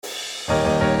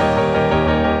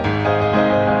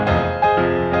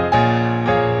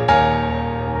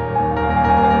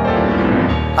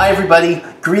everybody.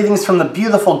 Greetings from the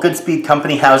beautiful Goodspeed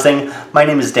Company housing. My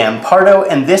name is Dan Pardo,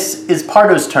 and this is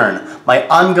Pardo's Turn, my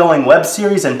ongoing web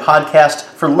series and podcast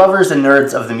for lovers and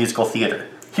nerds of the musical theater.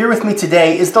 Here with me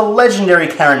today is the legendary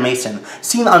Karen Mason,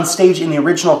 seen on stage in the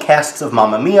original casts of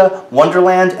Mamma Mia,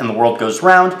 Wonderland, and The World Goes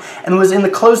Round, and was in the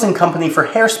closing company for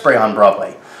Hairspray on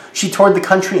Broadway. She toured the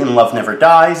country in Love Never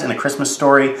Dies and A Christmas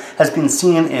Story, has been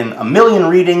seen in a million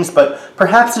readings, but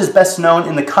perhaps is best known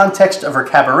in the context of her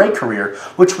cabaret career,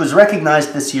 which was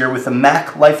recognized this year with the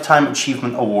MAC Lifetime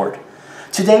Achievement Award.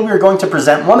 Today we are going to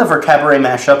present one of her cabaret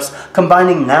mashups,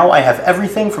 combining Now I Have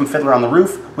Everything from Fiddler on the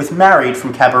Roof with Married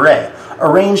from Cabaret,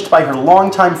 arranged by her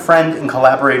longtime friend and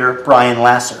collaborator, Brian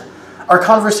Lasser. Our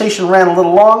conversation ran a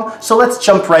little long, so let's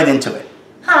jump right into it.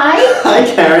 Hi.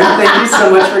 Hi, Karen. Thank you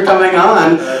so much for coming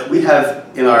on. We have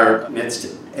in our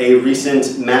midst a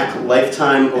recent MAC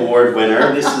Lifetime Award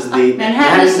winner. This is the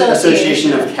Manhattan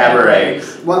Association of Cabaret.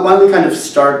 Why don't we kind of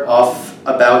start off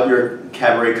about your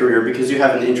cabaret career, because you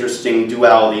have an interesting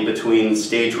duality between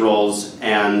stage roles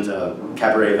and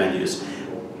cabaret venues.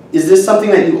 Is this something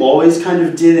that you always kind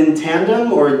of did in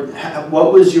tandem, or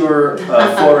what was your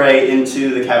foray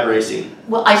into the cabaret scene?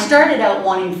 Well, I started out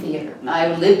wanting theater.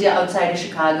 I lived outside of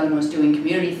Chicago and was doing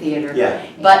community theater. Yeah.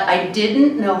 But I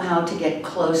didn't know how to get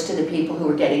close to the people who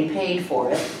were getting paid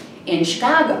for it in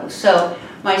Chicago. So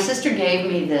my sister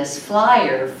gave me this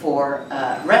flyer for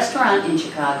a restaurant in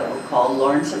Chicago called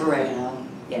Lawrence of Oregano.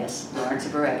 Yes, Lawrence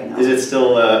of Oregano. Is it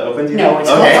still open to you? No, it's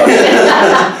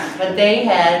closed. But they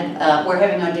had, we're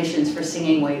having auditions for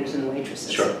singing waiters and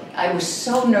waitresses. Sure. I was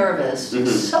so nervous to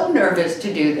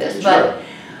do this, Sure. but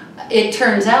it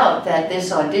turns out that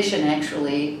this audition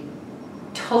actually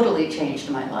totally changed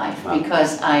my life. Wow.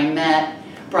 Because I met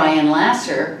Brian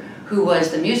Lasser, who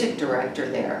was the music director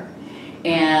there.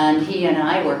 And he and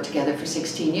I worked together for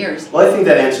 16 years. Well, I think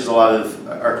that answers a lot of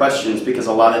our questions, because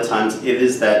a lot of times it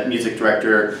is that music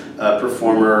director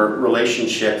performer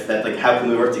relationship that, like, how can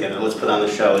we work together? Let's put on a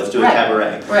show. Let's do a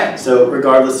cabaret. Right. So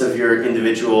regardless of your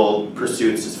individual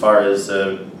pursuits as far as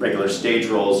regular stage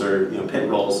roles or pit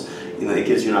roles, it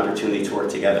gives you an opportunity to work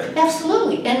together.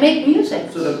 Absolutely, and make music.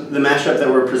 So the mashup that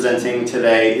we're presenting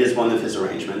today is one of his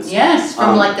arrangements. Yes,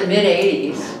 from like the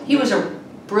mid-'80s. He was a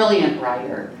brilliant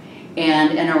writer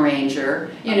and an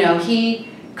arranger. He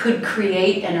could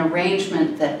create an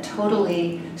arrangement that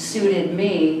totally suited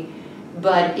me,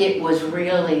 but it was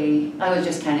really, I was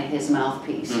just kind of his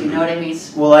mouthpiece, you know what I mean?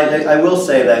 Well, I will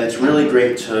say that it's really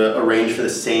great to arrange for the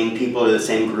same people or the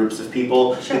same groups of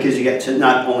people, Sure. because you get to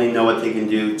not only know what they can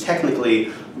do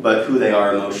technically, but who they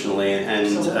are emotionally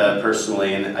and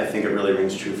personally, and I think it really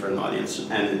rings true for an audience,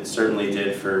 and it certainly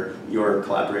did for your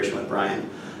collaboration with Brian.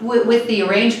 With the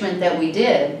arrangement that we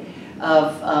did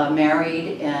of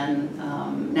Married and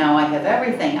Now I Have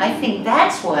Everything, I think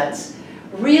that's what's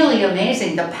really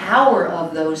amazing, the power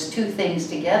of those two things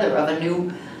together, of a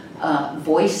new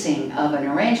voicing of an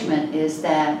arrangement, is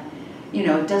that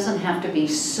it doesn't have to be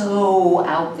so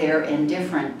out there and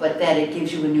different, but that it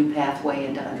gives you a new pathway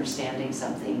into understanding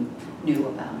something new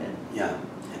about it. Yeah.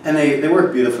 And they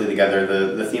work beautifully together.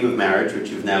 The theme of marriage,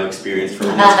 which you've now experienced for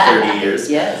almost 30 years,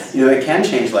 Yes. It can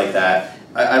change like that.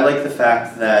 I like the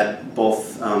fact that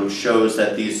both shows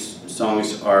that these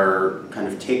songs are kind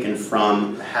of taken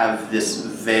from have this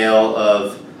veil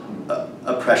of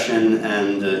oppression,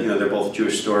 and they're both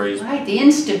Jewish stories. Right, the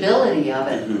instability of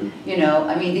it.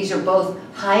 Mm-hmm. These are both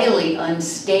highly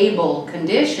unstable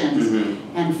conditions,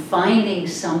 and finding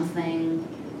something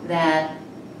that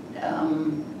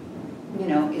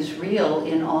is real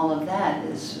in all of that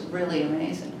is really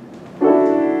amazing.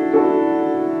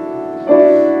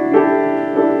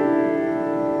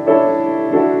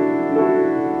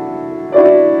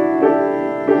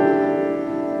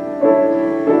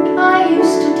 I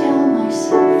used to tell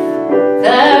myself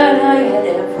that I had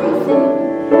everything,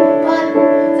 but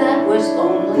that was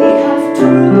only half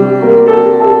true.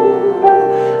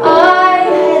 I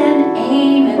had an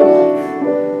aim in life,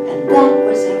 and that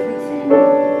was everything,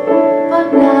 but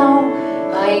now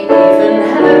I even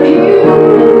have you.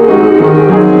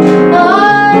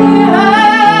 I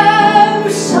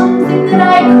have something that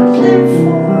I could live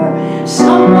for,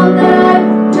 someone that I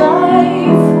would die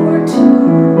for too.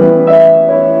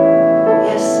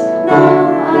 Yes, now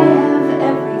I have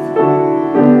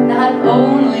everything, not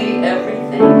only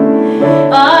everything,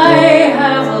 I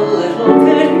have a little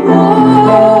bit more.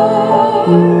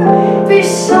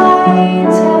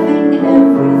 Besides having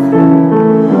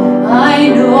everything, I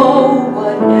know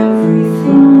what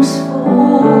everything's for.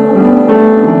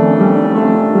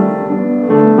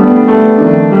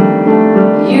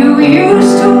 You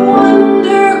used to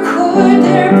wonder, could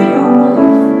there be a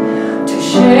wife to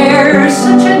share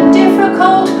such a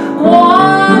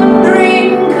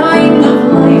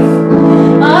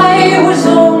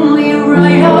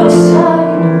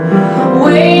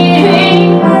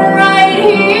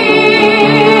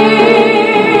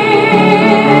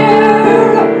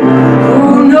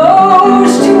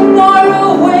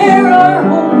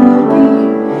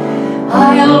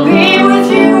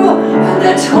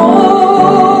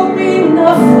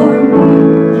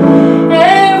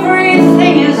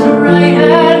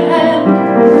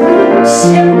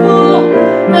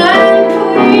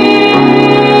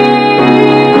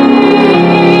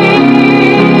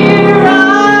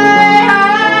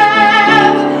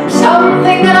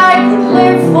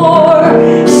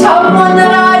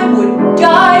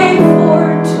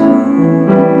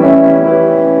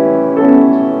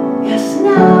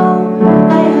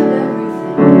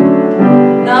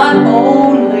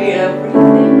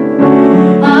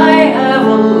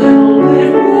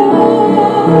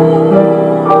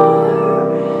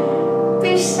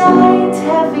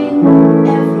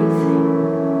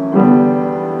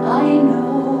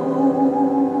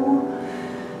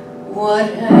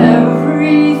but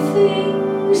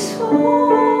everything's fine.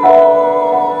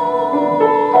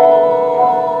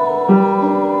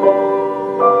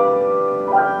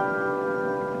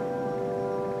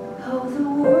 How the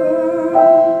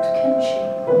world can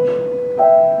change.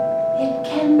 It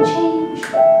can change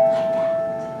like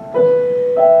that.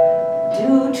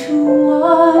 Due to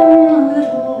one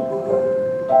little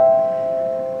word,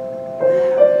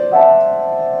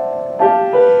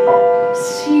 married.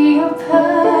 See a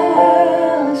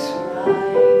palace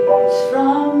rise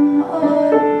from a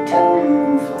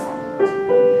tomb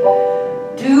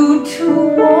flat. Due to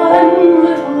one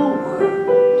little word,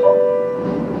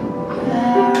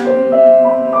 married.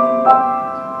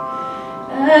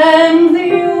 And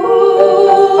the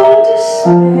old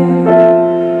despair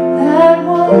that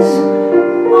was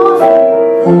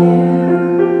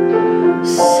often there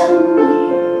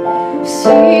suddenly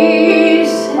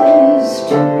ceases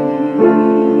to be.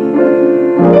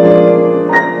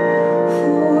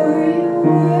 For you wake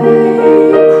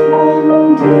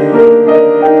one day,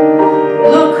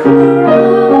 look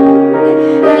around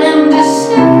and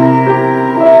say,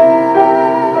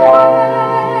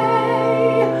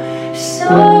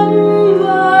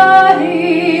 somebody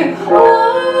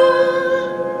wonderful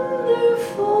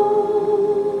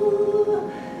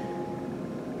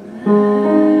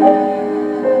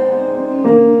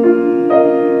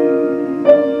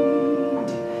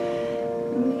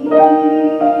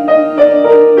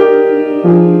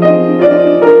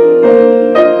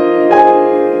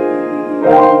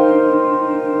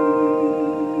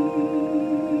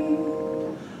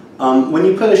When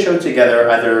you put a show together,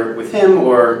 either with him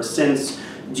or since,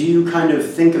 do you kind of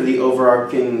think of the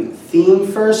overarching theme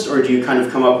first, or do you kind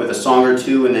of come up with a song or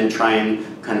two and then try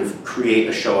and kind of create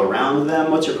a show around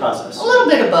them? What's your process? A little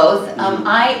bit of both.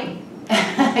 I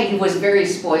was very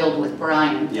spoiled with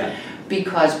Brian. Yeah.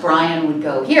 Because Brian would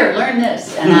go, here, learn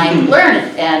this, and I'd learn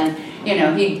it, and you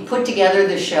know, he'd put together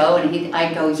the show, and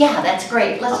I'd go, yeah, that's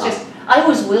great, let's just, I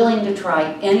was willing to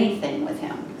try anything with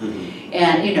him.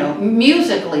 And you know,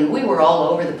 musically, we were all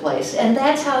over the place, and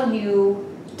that's how you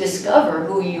discover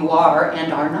who you are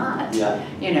and are not. Yeah.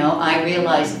 You know, I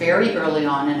realized very early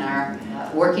on in our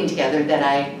working together that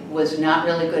I was not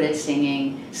really good at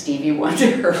singing Stevie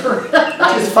Wonder.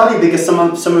 It's funny because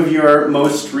some of your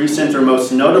most recent or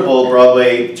most notable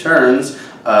Broadway turns,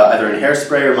 either in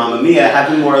Hairspray or Mamma Mia, have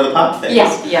been more of the pop things.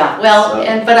 Yeah. Well,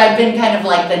 so. But I've been kind of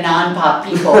like the non-pop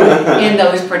people in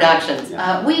those productions.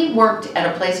 Yeah. We worked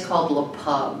at a place called La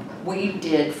Pub. We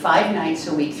did 5 nights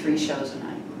a week, 3 shows a night.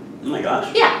 Oh my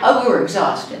gosh. Yeah, we were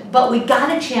exhausted. But we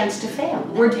got a chance to fail.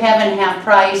 We're having half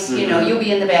price, you know, you'll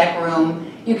be in the back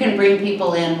room, you can bring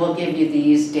people in, we'll give you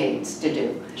these dates to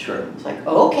do. Sure. It's like,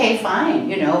 okay, fine,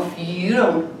 you know, if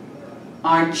you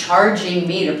aren't charging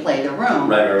me to play the room.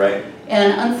 Right.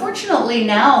 And unfortunately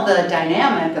now the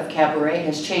dynamic of cabaret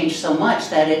has changed so much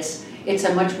that it's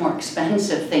a much more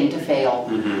expensive thing to fail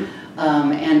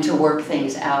and to work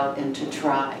things out and to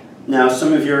try. Now,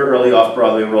 some of your early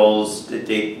off-Broadway roles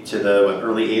date to the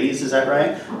early 80s, is that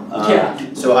right? Yeah.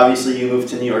 So obviously you moved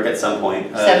to New York at some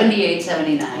point. 78,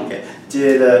 79. Okay.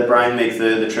 Did Brian make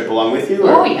the trip along with you?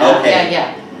 Or? Oh yeah, okay.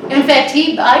 yeah. In fact,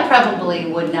 I probably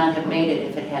would not have made it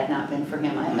if it had not been for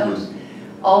him. I was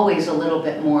always a little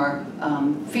bit more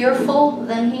fearful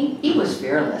than he. He was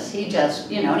fearless. He just,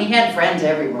 you know, and he had friends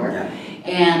everywhere. Yeah.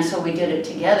 And so we did it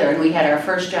together, and we had our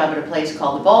first job at a place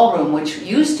called the Ballroom, which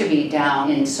used to be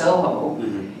down in Soho.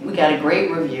 We got a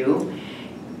great review,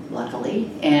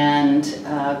 luckily, and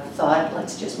thought,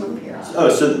 let's just move here. Oh,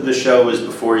 so the show was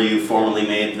before you formally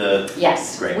made the...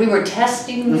 Yes, great. We were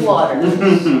testing the waters.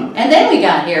 And then we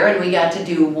got here, and we got to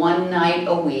do 1 night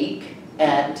a week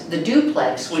at the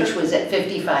Duplex, which was at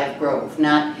 55 Grove.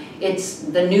 It's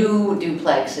the new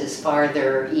Duplex is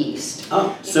farther east.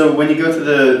 Oh, so when you go to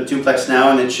the Duplex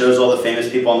now and it shows all the famous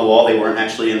people on the wall, they weren't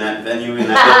actually in that venue, in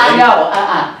that building? No,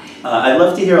 I'd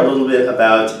love to hear a little bit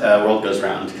about World Goes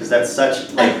Round, because that's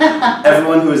such, like,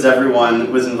 everyone who is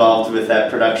everyone was involved with that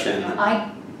production.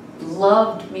 I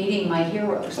loved meeting my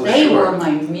heroes. Oh, they sure. were my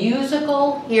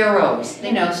musical heroes.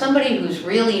 You know, somebody who's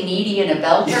really needy and a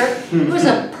belter, it was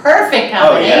a perfect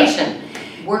combination. Oh, yeah.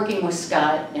 Working with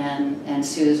Scott and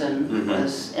Susan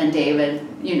and David,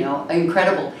 you know,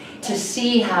 incredible. To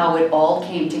see how it all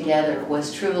came together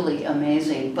was truly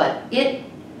amazing, but it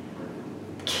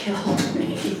killed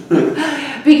me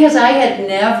because I had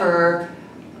never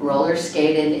roller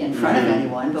skated in front of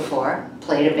anyone before,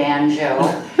 played a banjo,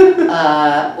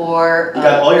 or... You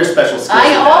got all your special skills.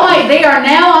 They are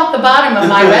now at the bottom of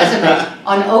my resume.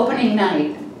 On opening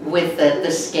night with the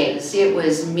skates, it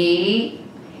was me,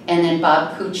 and then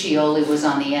Bob Cuccioli was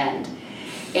on the end.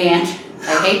 And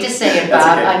I hate to say it, That's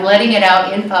Bob, okay. I'm letting it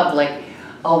out in public,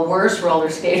 a worse roller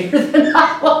skater than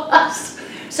I was.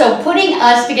 So putting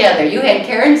us together, you had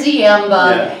Karen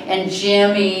Ziemba and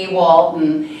Jimmy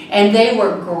Walton, and they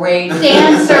were great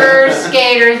dancers,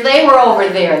 skaters, they were over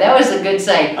there. That was a good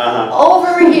sight.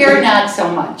 Over here, not so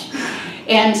much.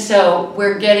 And so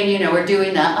we're getting, we're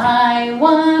doing the I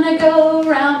wanna go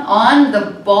round on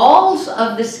the balls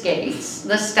of the skates,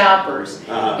 the stoppers,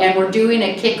 and we're doing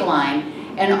a kick line.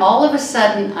 And all of a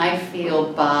sudden I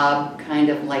feel Bob kind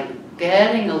of like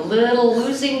getting a little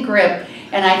losing grip.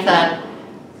 And I thought,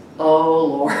 oh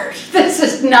Lord, this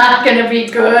is not gonna be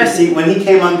good. You see, when he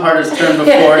came on Pardo's Turn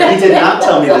before, he did not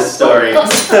tell me this story.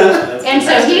 And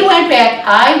so he went back,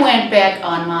 I went back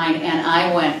on mine, and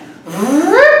I went,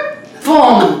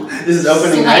 boom. This is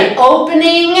opening night?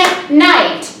 Opening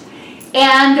night.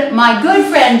 And my good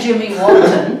friend Jimmy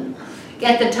Walton,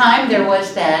 at the time there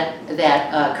was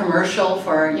that commercial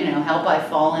for, help I've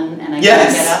fallen and I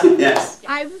can't get up. Yes.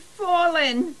 I've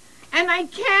fallen and I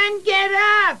can't get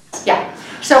up. Yeah.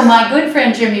 So my good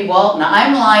friend Jimmy Walton,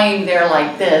 I'm lying there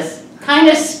like this, kind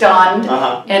of stunned,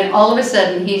 and all of a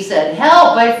sudden he said,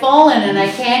 help, I've fallen and I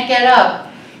can't get up.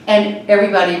 And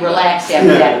everybody relaxed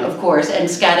after that, of course, and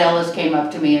Scott Ellis came up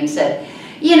to me and said,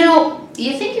 you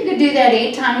think you could do that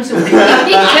 8 times a week?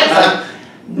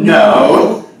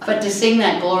 No. But to sing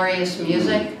that glorious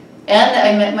music, and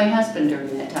I met my husband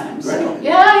during that time, so Right.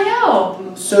 yeah, I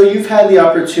know. So you've had the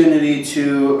opportunity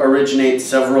to originate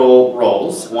several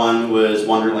roles. One was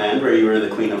Wonderland, where you were the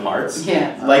Queen of Hearts.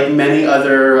 Yeah. Like many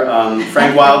other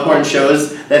Frank Wildhorn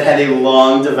shows that had a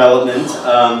long development,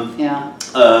 Yeah.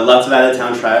 lots of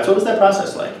out-of-town tryouts. What was that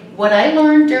process like? What I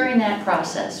learned during that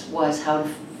process was how to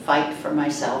fight for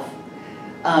myself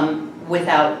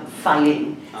without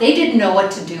fighting. They didn't know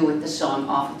what to do with the song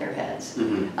off their heads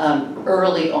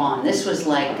early on. This was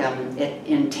like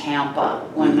in Tampa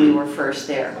when we were first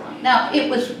there. Now, it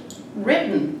was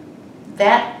written,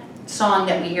 that song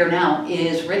that we hear now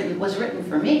was written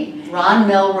for me. Ron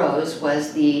Melrose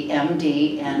was the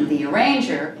MD and the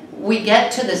arranger. We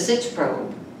get to the Sitz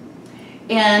Probe,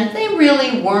 and they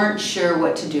really weren't sure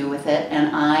what to do with it,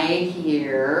 and I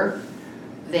hear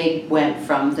they went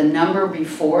from the number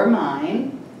before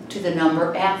mine to the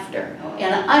number after.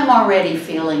 And I'm already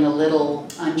feeling a little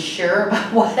unsure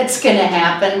about what's going to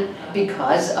happen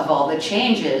because of all the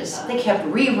changes. They kept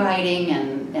rewriting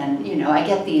and I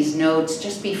get these notes,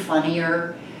 just be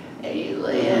funnier.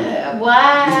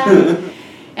 What?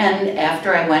 And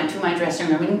after I went to my dressing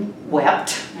room and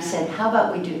wept, I said, how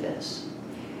about we do this?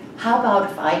 How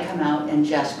about if I come out and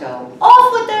just go,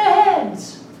 off with their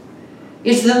heads?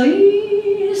 It's the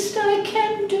least I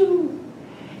can do.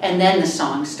 And then the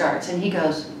song starts, and he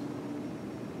goes,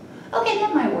 okay,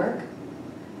 that might work.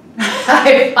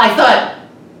 I thought,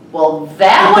 well,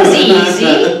 that was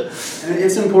easy. And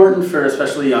it's important for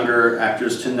especially younger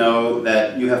actors to know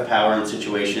that you have power in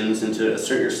situations and to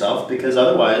assert yourself, because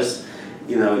otherwise,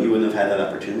 you wouldn't have had that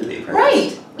opportunity.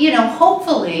 Perhaps. Right.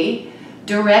 Hopefully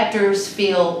directors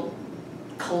feel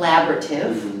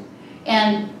collaborative,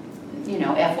 and,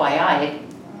 FYI, it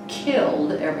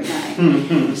killed every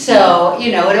night. So,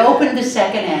 it opened the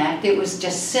second act. It was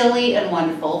just silly and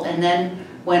wonderful, and then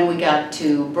when we got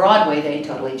to Broadway, they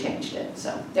totally changed it.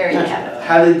 So there you have it.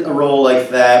 How did a role like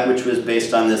that, which was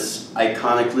based on this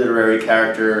iconic literary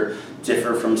character,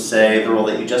 differ from, say, the role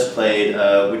that you just played,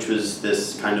 which was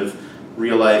this kind of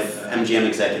real-life MGM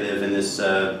executive in this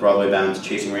Broadway-bound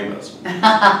Chasing Rainbows?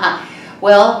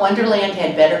 Well, Wonderland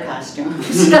had better costumes.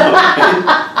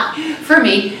 For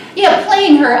me. Yeah,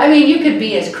 playing her, you could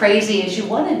be as crazy as you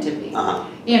wanted to be.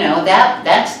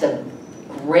 That's the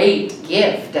great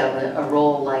gift of a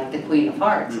role like the Queen of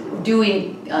Hearts.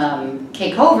 Doing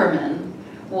Kay Coverman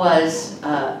was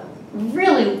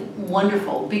really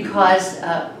wonderful because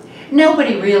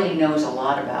nobody really knows a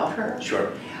lot about her.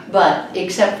 Sure. But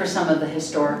except for some of the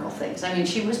historical things.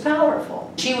 She was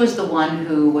powerful. She was the one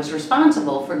who was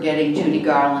responsible for getting Judy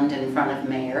Garland in front of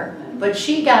Mayer. But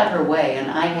she got her way,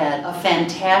 and I had a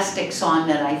fantastic song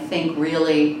that I think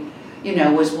really,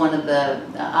 was one of the,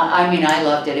 I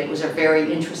loved it. It was a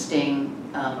very interesting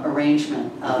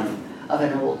arrangement of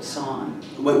an old song.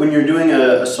 When you're doing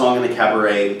a song in a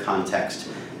cabaret context,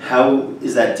 how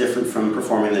is that different from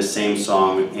performing the same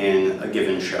song in a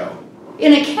given show?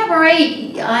 In a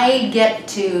cabaret, I get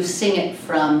to sing it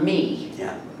from me.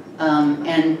 Yeah.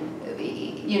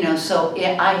 So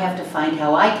I have to find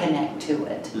how I connect to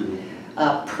it.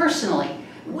 Personally,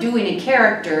 doing a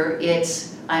character,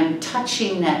 I'm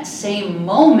touching that same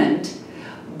moment,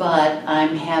 but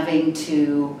I'm having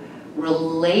to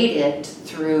relate it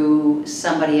through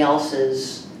somebody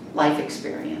else's life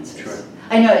experiences. Sure.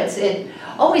 I know it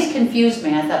always confused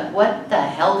me. I thought, what the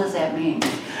hell does that mean?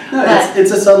 No,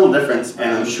 it's a subtle difference,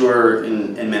 and I'm sure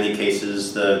in many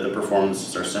cases the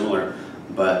performances are similar.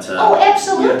 But oh,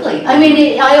 absolutely. Yeah. I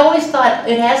mean, I always thought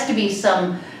it has to be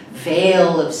some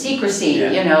veil of secrecy,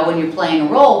 you know, when you're playing a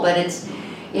role, but it's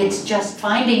just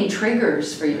finding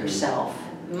triggers for yourself.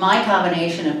 My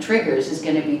combination of triggers is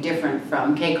going to be different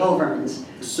from Kay Covern's.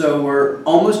 So we're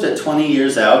almost at 20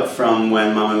 years out from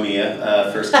when Mamma Mia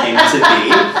first came to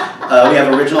be. We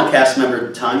have original cast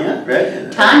member Tanya, right?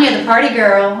 Tanya, the party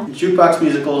girl. Jukebox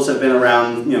musicals have been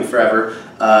around, forever.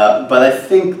 But I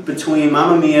think between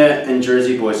Mamma Mia and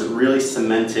Jersey Boys, it really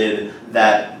cemented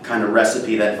that kind of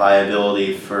recipe, that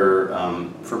viability for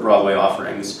Broadway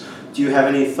offerings. Do you have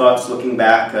any thoughts looking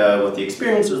back, what the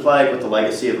experience was like, what the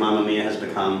legacy of Mamma Mia has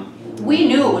become? We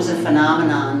knew it was a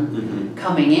phenomenon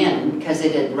coming in because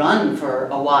it had run for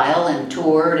a while and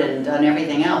toured and done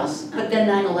everything else. But then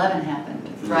 9/11 happened,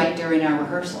 right during our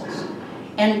rehearsals.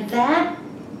 And that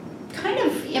kind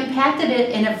of impacted it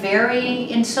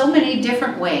in so many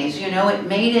different ways. You know, it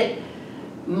made it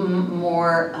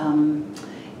more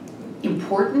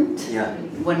important. Yeah.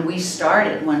 When we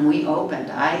started, when we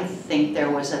opened, I think there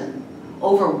was an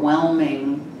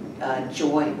overwhelming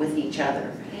joy with each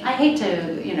other. I hate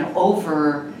to,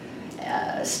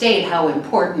 overstate how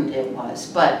important it was,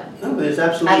 but no, but it's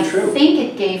absolutely true. I think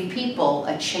it gave people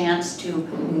a chance to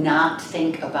not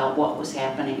think about what was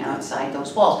happening outside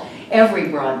those walls. Every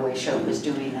Broadway show was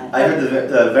doing that. I heard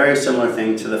the very similar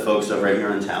thing to the folks over at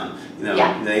Urinetown.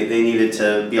 They needed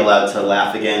to be allowed to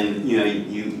laugh again.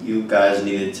 You guys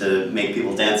needed to make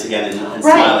people dance again and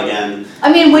smile again.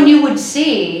 I mean, when you would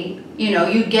see,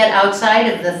 you'd get outside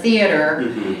of the theater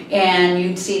and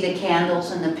you'd see the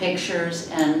candles and the pictures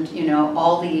and,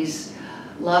 all these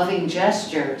loving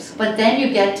gestures. But then you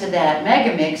get to that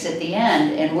mega mix at the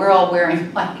end and we're all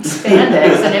wearing white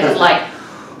spandex and it was like,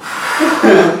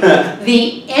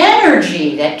 the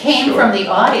energy that came from the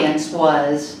audience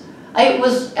was a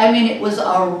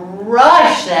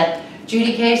rush that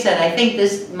Judy Kay said, I think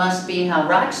this must be how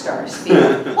rock stars feel.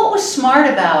 What was smart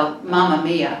about Mamma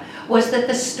Mia was that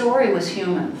the story was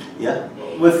human. Yeah.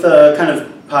 With kind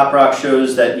of pop rock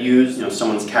shows that use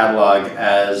someone's catalog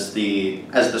as the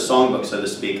songbook, so to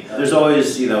speak, there's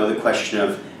always the question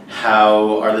of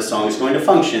how are the songs going to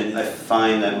function. I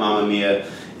find that Mamma Mia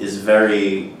is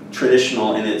very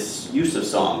traditional in its use of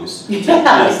songs.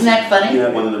 Yeah, isn't that funny?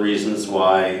 One of the reasons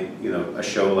why a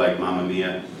show like Mamma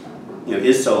Mia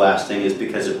is so lasting is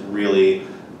because it really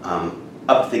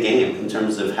upped the game in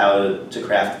terms of how to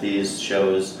craft these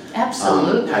shows.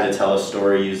 Absolutely. How to tell a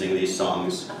story using these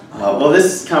songs. Well,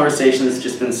 this conversation has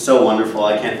just been so wonderful.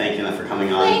 I can't thank you enough for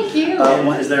coming on. Thank you.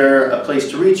 Is there a place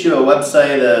to reach you, a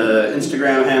website, an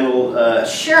Instagram handle?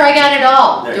 Sure, I got it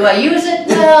all. Do I use it?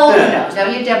 Well,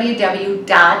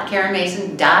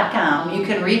 www.KarenMason.com. You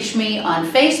can reach me on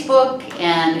Facebook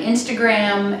and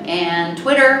Instagram and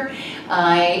Twitter.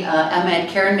 I am at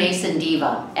Karen Mason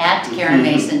Diva, at Karen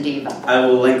Mason Diva. I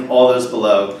will link all those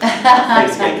below.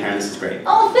 Thanks again, Karen. This is great.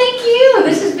 Oh, thank you.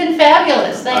 This has been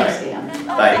fabulous. Thanks, Dan.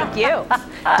 Bye. Thank you.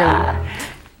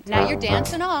 Now you're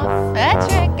dancing off. That's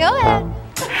right. Go ahead.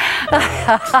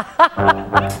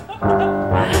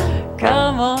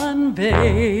 Come on,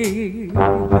 babe.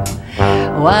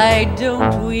 Why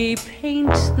don't we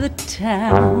paint the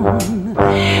town?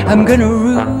 I'm gonna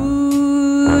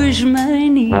rouge my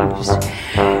knees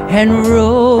and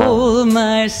roll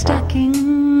my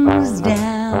stockings down.